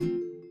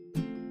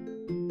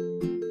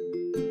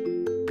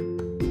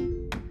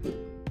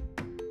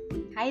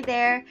Hi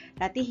there,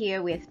 Rati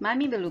here with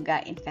Mami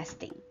Beluga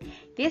Investing.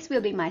 This will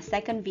be my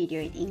second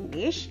video in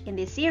English. In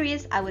this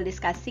series, I will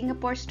discuss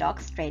Singapore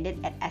stocks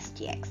traded at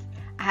SGX.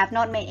 I have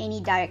not made any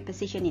direct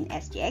position in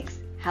SGX.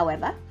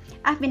 However,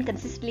 I've been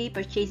consistently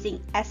purchasing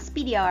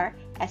SPDR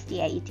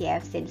STI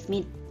ETF since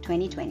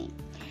mid-2020.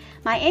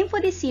 My aim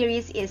for this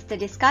series is to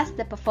discuss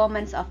the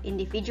performance of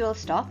individual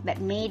stocks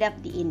that made up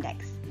the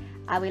index.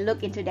 I will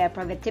look into their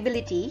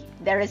profitability,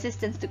 their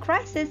resistance to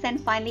crisis,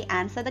 and finally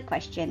answer the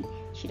question,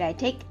 should I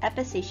take a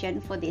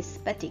position for this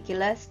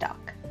particular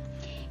stock?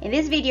 In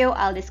this video,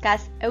 I'll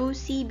discuss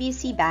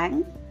OCBC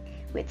Bank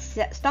with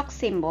stock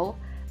symbol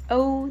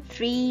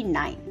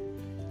O39.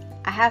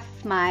 I have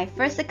my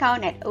first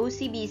account at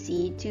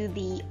OCBC to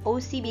the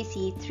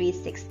OCBC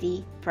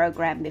 360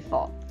 program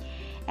before.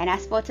 And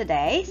as for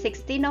today,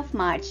 16th of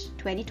March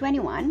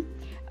 2021,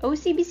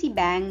 OCBC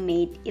Bank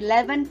made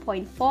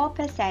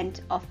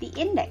 11.4% of the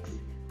index,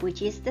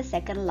 which is the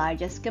second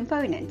largest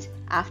component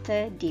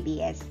after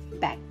DBS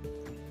Bank.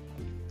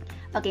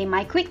 Okay,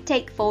 my quick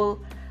take for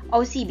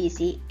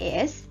OCBC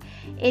is,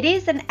 it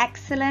is an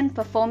excellent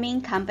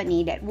performing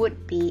company that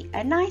would be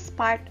a nice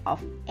part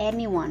of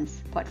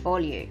anyone's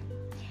portfolio.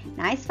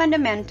 Nice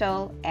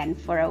fundamental, and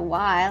for a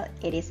while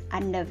it is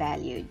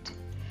undervalued.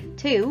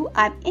 2,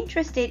 I'm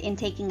interested in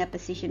taking a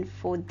position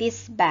for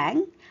this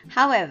bank.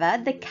 However,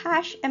 the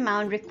cash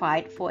amount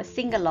required for a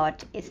single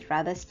lot is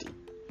rather steep.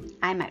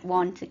 I might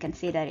want to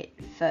consider it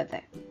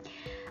further.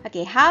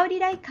 Okay, how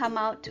did I come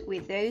out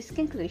with those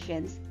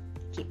conclusions?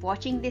 Keep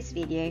watching this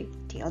video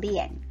till the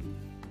end.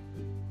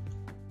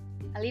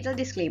 A little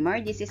disclaimer,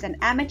 this is an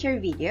amateur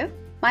video.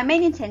 My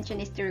main intention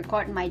is to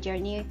record my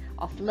journey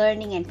of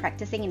learning and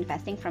practicing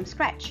investing from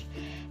scratch.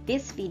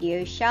 This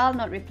video shall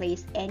not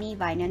replace any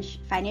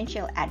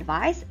financial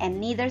advice and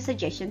neither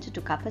suggestion to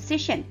take a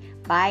position,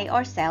 buy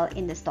or sell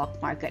in the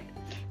stock market.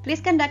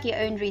 Please conduct your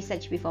own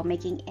research before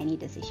making any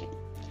decision.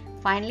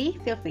 Finally,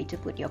 feel free to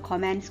put your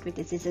comments,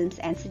 criticisms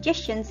and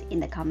suggestions in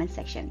the comment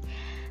section.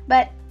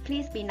 But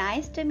please be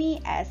nice to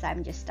me as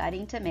I'm just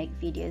starting to make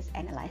videos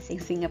analyzing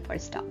Singapore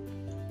stock.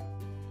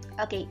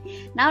 Okay,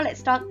 now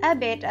let's talk a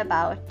bit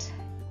about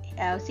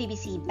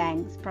OCBC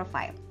Bank's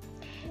profile.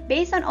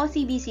 Based on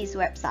OCBC's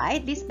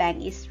website, this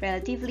bank is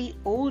relatively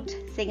old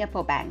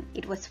Singapore bank.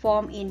 It was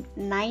formed in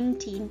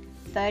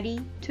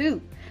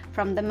 1932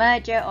 from the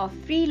merger of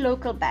 3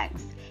 local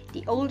banks,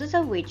 the oldest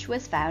of which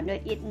was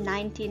founded in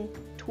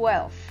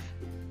 1912.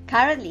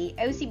 Currently,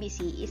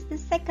 OCBC is the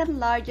second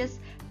largest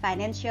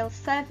financial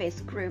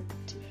service group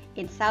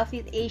in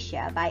Southeast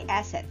Asia by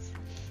assets.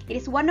 It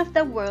is one of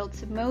the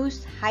world's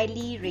most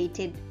highly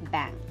rated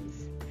banks.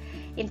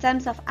 In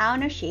terms of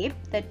ownership,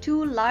 the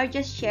 2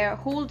 largest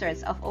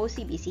shareholders of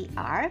OCBC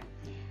are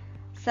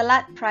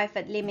Salat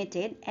Private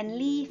Limited and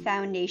Lee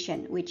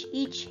Foundation, which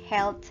each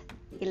held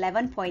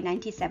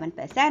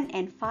 11.97%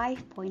 and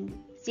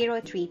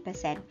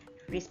 5.03%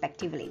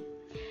 respectively.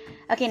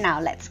 Okay, now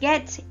let's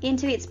get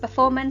into its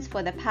performance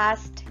for the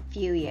past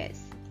few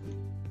years.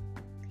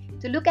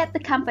 To look at the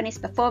company's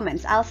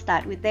performance, I'll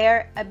start with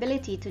their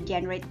ability to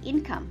generate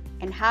income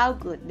and how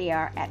good they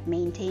are at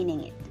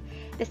maintaining it.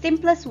 The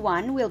simplest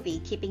one will be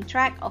keeping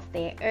track of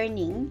their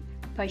earning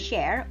per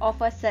share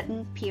of a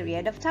certain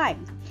period of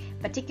time.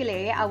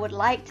 Particularly, I would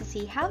like to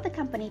see how the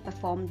company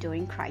performed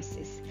during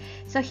crisis.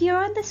 So here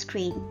on the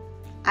screen,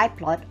 I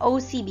plot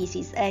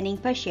OCBC's earning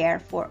per share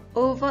for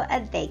over a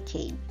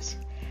decade,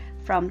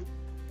 from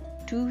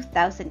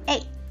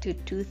 2008 to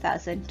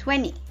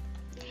 2020.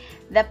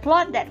 The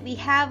plot that we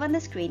have on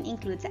the screen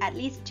includes at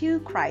least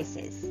 2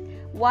 crises.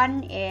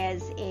 One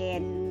is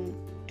in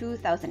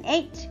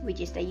 2008, which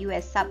is the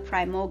US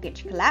subprime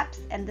mortgage collapse,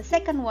 and the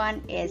second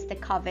one is the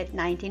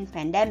COVID-19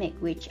 pandemic,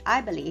 which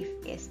I believe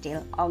is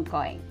still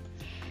ongoing.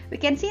 We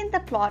can see in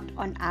the plot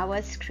on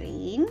our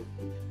screen,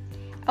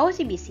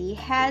 OCBC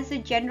has a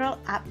general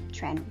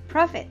uptrend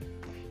profit.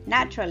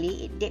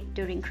 Naturally, it dipped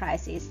during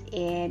crisis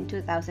in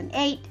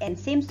 2008 and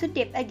seems to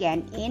dip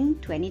again in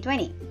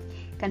 2020.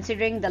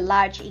 Considering the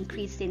large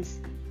increase since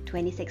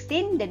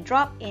 2016, the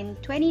drop in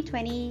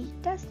 2020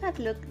 does not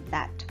look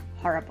that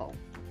horrible.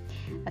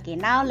 Okay,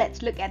 now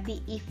let's look at the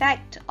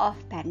effect of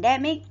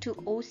pandemic to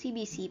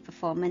OCBC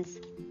performance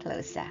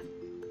closer.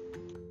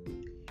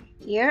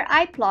 Here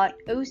I plot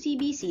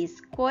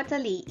OCBC's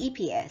quarterly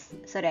EPS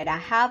so that I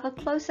have a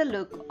closer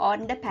look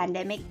on the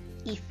pandemic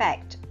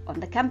effect on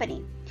the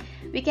company.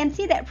 We can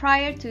see that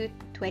prior to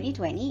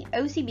 2020,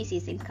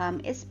 OCBC's income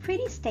is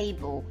pretty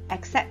stable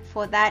except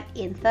for that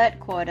in third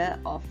quarter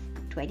of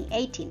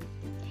 2018.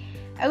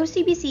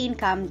 OCBC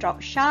income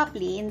dropped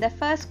sharply in the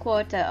first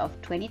quarter of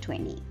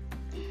 2020.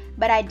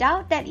 But I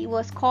doubt that it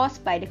was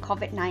caused by the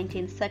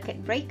COVID-19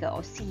 circuit breaker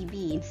or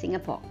CB in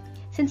Singapore,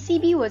 since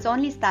CB was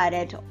only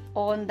started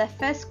on the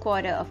first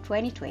quarter of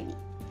 2020.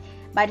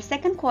 By the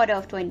second quarter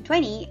of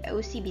 2020,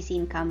 OCBC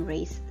income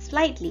raised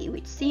slightly,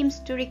 which seems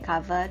to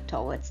recover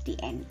towards the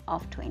end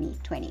of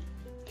 2020.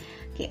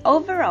 Okay,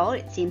 overall,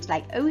 it seems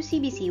like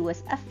OCBC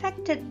was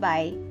affected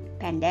by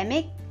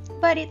pandemic,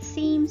 but it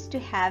seems to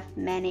have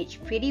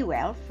managed pretty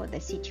well for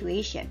the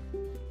situation.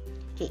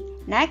 Okay,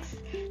 next,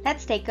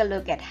 let's take a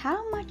look at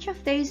how much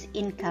of those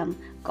income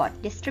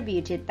got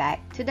distributed back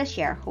to the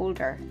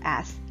shareholder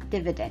as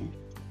dividend.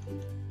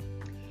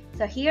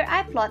 So here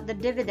I plot the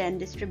dividend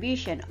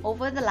distribution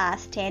over the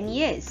last 10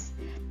 years.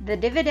 The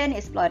dividend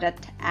is plotted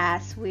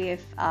as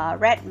with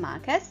red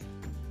markers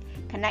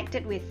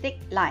connected with thick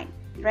line,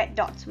 red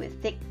dots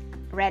with thick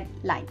red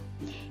line.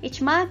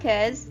 Each marker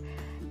is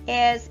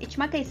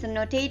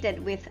notated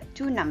with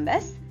two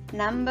numbers.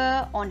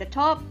 Number on the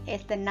top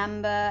is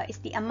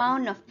the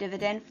amount of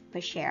dividend per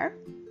share,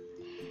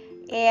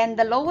 and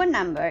the lower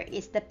number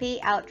is the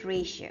payout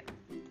ratio.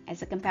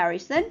 As a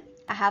comparison,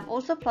 I have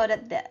also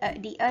plotted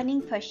the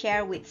earning per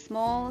share with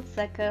small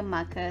circle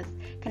markers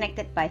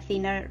connected by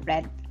thinner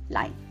red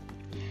line.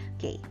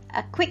 Okay,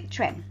 a quick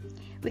trend.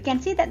 We can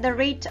see that the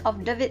rate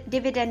of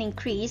dividend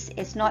increase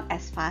is not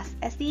as fast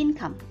as the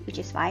income, which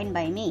is fine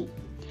by me.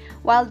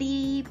 While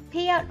the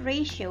payout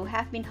ratio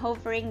have been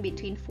hovering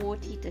between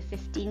 40 to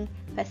 15%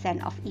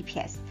 of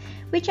EPS,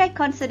 which I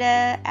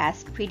consider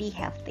as pretty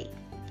healthy.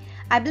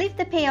 I believe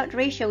the payout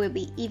ratio will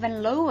be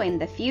even lower in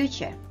the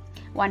future.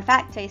 One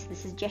factor is the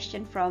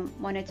suggestion from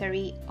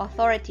Monetary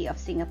Authority of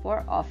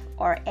Singapore,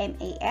 or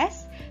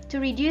MAS, to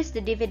reduce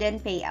the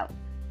dividend payout.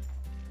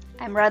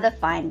 I'm rather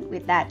fine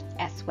with that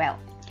as well.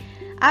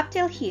 Up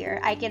till here,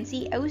 I can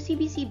see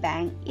OCBC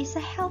Bank is a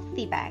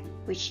healthy bank,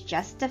 which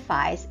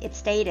justifies its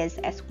status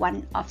as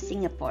one of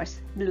Singapore's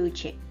blue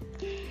chip.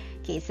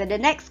 Okay, so the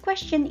next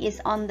question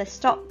is on the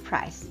stock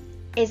price.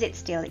 Is it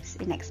still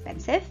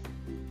inexpensive?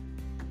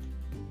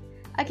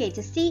 Okay,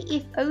 to see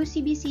if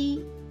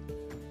OCBC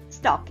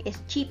stock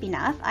is cheap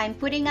enough, I'm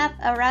putting up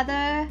a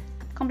rather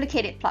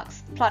complicated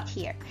plot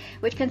here,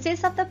 which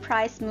consists of the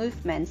price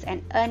movements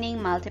and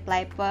earning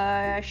multiply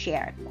per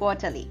share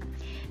quarterly.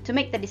 To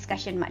make the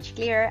discussion much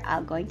clearer,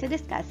 I'm going to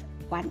discuss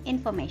one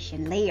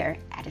information layer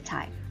at a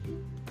time.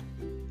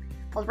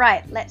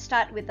 Alright, let's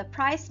start with the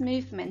price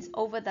movements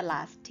over the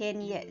last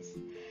 10 years.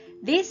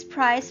 This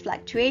price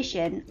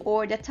fluctuation,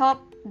 or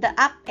the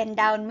up and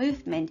down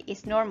movement,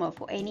 is normal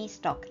for any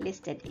stock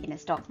listed in a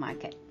stock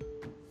market.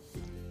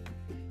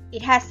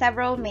 It has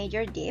several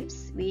major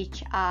dips,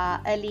 which are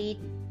early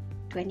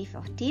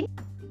 2014,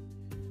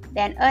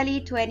 then early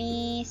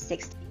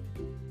 2016,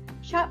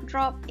 sharp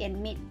drop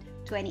in mid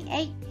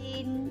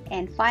 2018,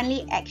 and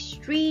finally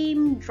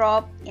extreme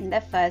drop in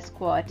the first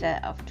quarter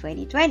of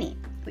 2020,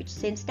 which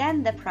since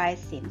then the price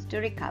seems to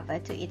recover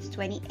to its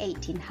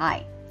 2018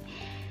 high.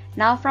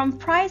 Now from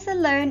price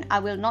alone, I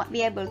will not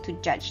be able to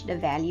judge the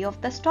value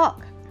of the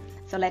stock.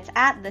 So let's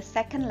add the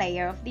second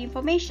layer of the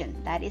information,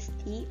 that is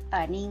the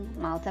earning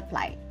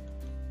multiply.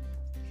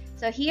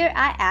 So here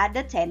I add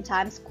the 10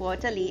 times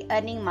quarterly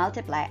earning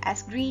multiply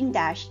as green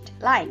dashed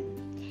line.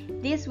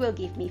 This will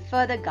give me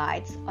further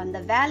guides on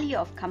the value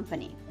of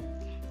company.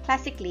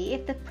 Classically,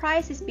 if the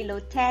price is below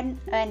 10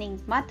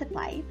 earnings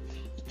multiply,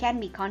 it can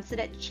be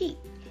considered cheap.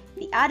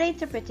 The other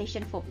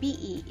interpretation for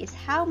PE is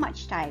how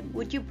much time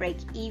would you break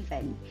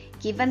even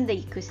given the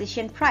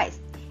acquisition price.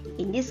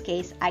 In this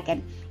case, I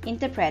can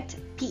interpret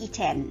PE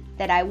 10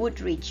 that I would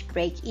reach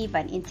break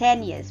even in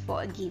 10 years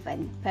for a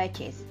given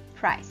purchase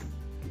price.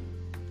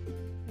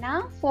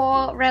 Now,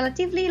 for a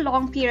relatively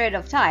long period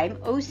of time,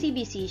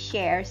 OCBC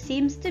share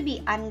seems to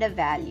be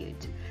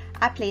undervalued.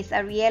 I place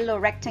a yellow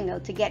rectangle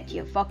to get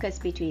your focus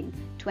between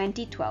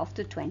 2012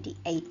 to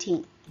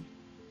 2018.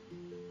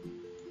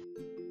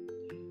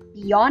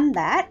 Beyond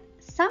that,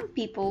 some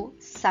people,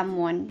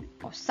 someone,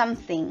 or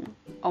something,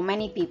 or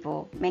many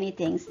people, many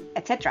things,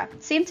 etc.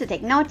 seem to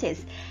take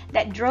notice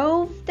that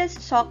drove the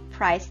stock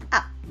price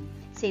up.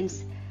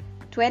 Since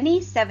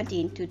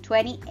 2017 to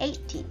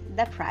 2018,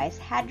 the price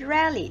had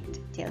rallied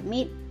till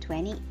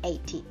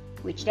mid-2018,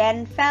 which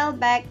then fell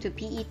back to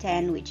PE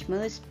 10, which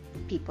most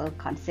people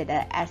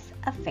consider as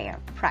a fair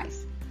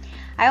price.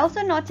 I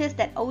also noticed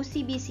that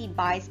OCBC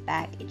buys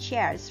back its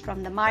shares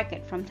from the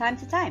market from time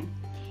to time.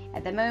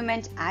 At the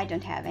moment, I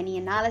don't have any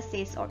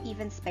analysis or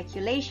even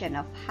speculation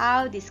of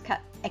how this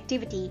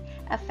activity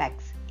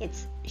affects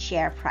its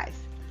share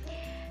price.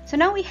 So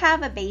now we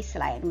have a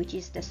baseline, which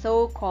is the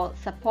so-called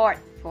support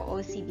for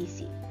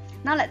OCBC.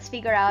 Now let's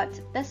figure out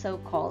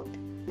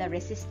the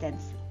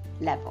resistance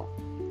level.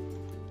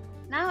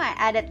 Now I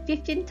added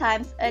 15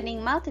 times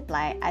earning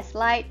multiply as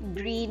light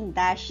green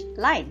dashed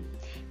line.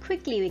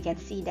 Quickly we can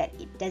see that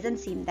it doesn't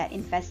seem that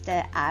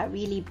investors are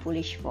really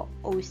bullish for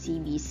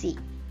OCBC.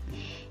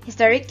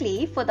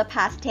 Historically, for the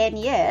past 10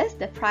 years,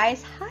 the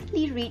price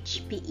hardly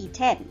reached PE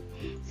 10.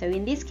 So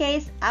in this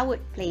case, I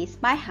would place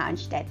my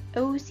hunch that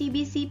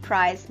OCBC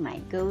price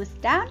might go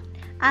down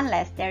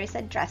unless there is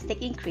a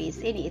drastic increase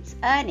in its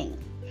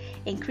earnings.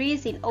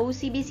 Increase in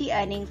OCBC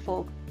earnings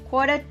for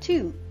quarter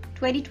 2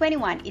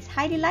 2021 is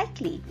highly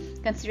likely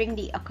considering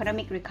the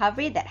economic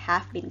recovery that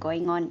have been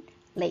going on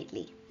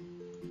lately.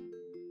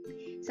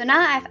 So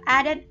now I've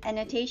added a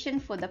notation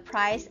for the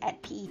price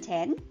at PE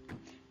 10.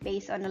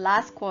 Based on the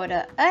last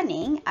quarter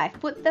earning, I've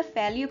put the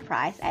value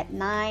price at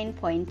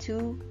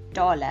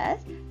 $9.2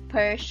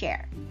 per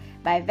share.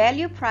 By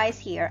value price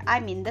here,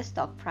 I mean the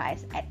stock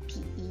price at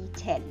PE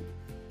 10.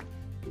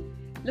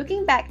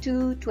 Looking back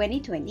to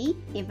 2020,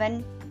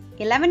 even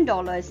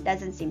 $11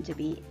 doesn't seem to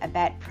be a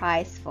bad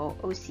price for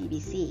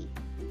OCBC.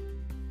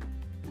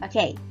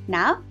 Okay,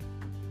 now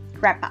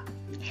wrap up.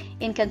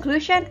 In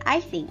conclusion, I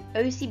think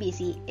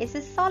OCBC is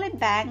a solid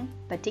bank,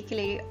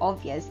 particularly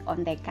obvious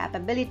on their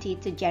capability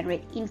to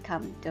generate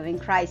income during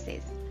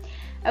crisis.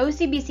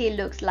 OCBC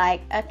looks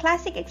like a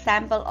classic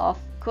example of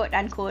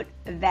quote-unquote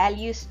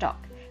value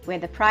stock, where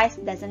the price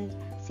doesn't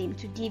seem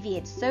to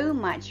deviate so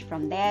much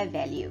from their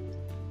value.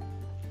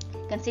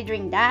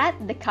 Considering that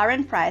the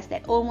current price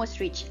that almost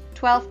reached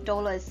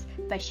 $12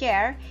 per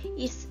share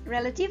is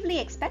relatively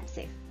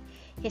expensive.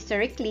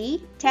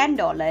 Historically,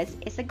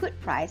 $10 is a good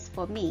price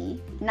for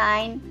me,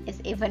 $9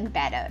 is even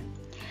better.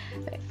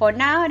 But for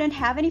now, I don't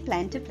have any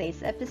plan to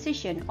place a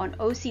position on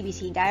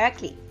OCBC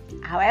directly.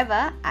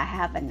 However, I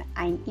have an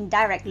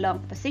indirect long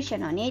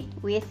position on it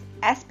with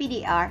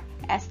SPDR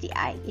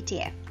STI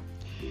ETF.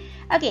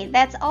 Okay,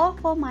 that's all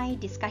for my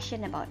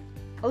discussion about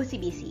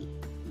OCBC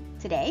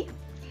today.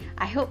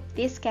 I hope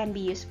this can be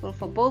useful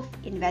for both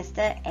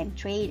investor and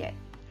trader.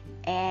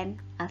 And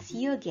I'll see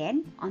you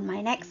again on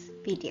my next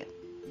video.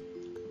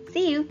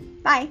 See you.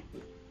 Bye.